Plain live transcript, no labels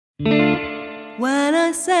When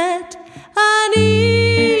I said I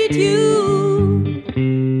need you,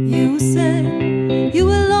 you said you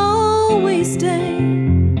will always stay.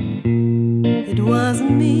 It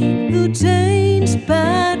wasn't me who changed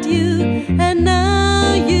but you, and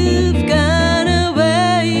now you've gone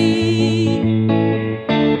away.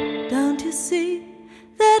 Don't you see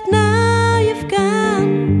that now you've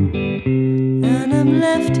gone, and I'm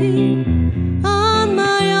left here on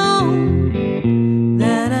my own,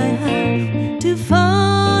 that I have to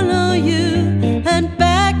follow you and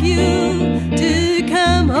beg you to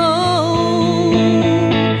come home.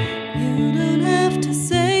 You don't have to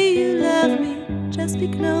say you love me, just be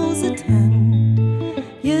close at hand.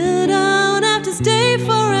 You don't have to stay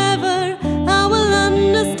forever, I will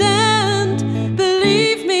understand.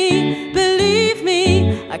 Believe me,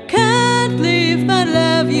 I can't leave but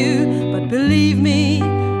love you. But believe me,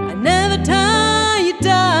 I never tie you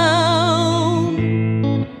down.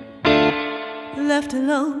 Left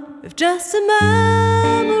alone with just a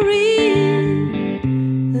memory,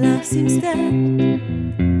 love seems dead